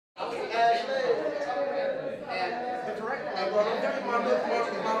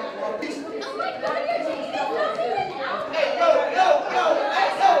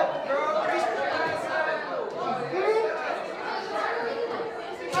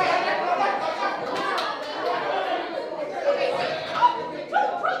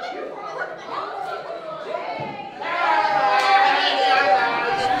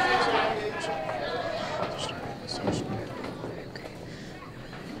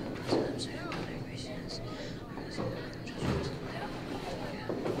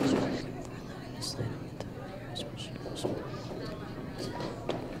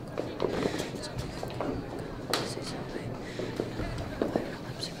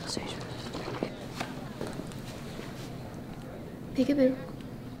Peekaboo.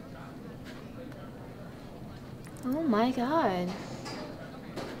 Oh my god.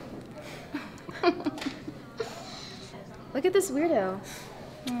 Look at this weirdo.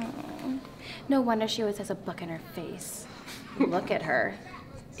 Oh, no wonder she always has a book in her face. Look at her.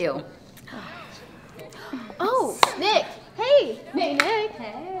 Ew. Oh, Nick. Hey. Nick. Hey.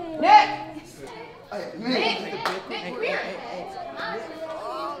 Nick! Nick, come here.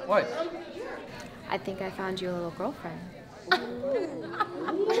 What? I think I found you a little girlfriend.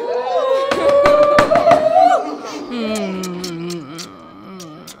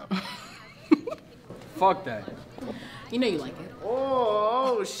 Fuck that. You know you like it.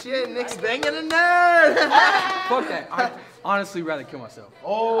 Oh shit, Nick's banging a nerd! Fuck that. I'd honestly rather kill myself.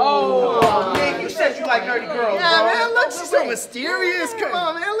 Oh, Nick, you said you like nerdy girls, yeah, bro. Man, look, she's so mysterious. Come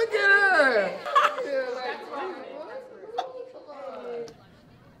on, man, look at her.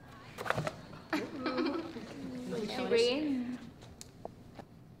 She read?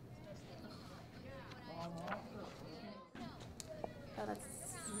 Oh, that's...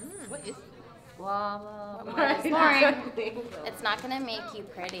 What is Blah, blah, blah. It's boring. It's not gonna make you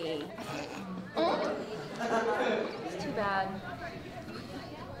pretty. It's too bad.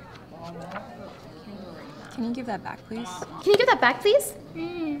 Can you give that back, please? Can you give that back, please?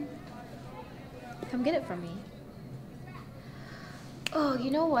 Come get it from me. Oh, you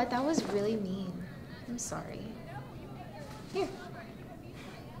know what? That was really mean. I'm sorry. Here.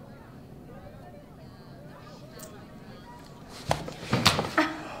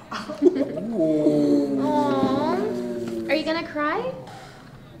 Aww. Are you gonna cry?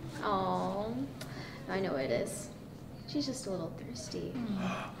 Oh, I know what it is. She's just a little thirsty.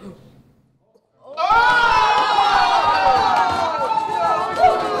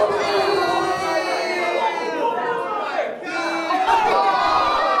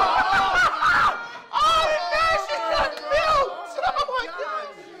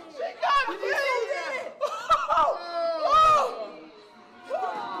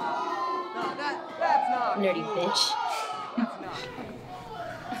 Nerdy bitch.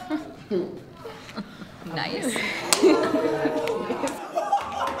 Nice.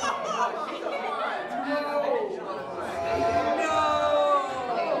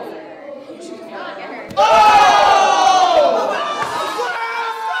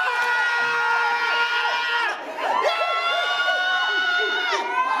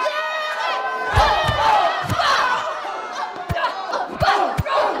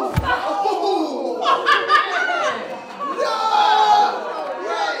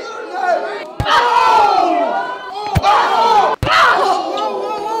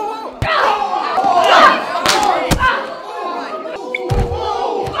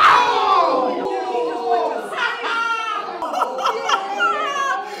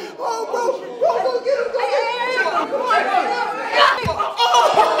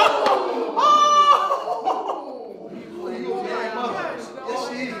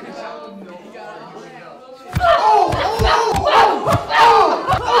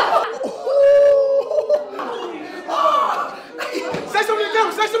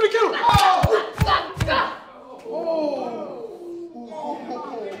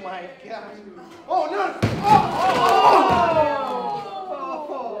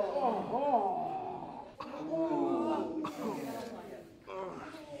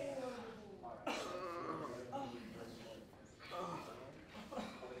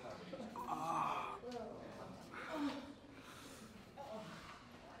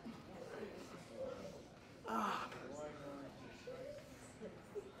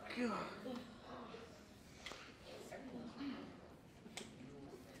 God.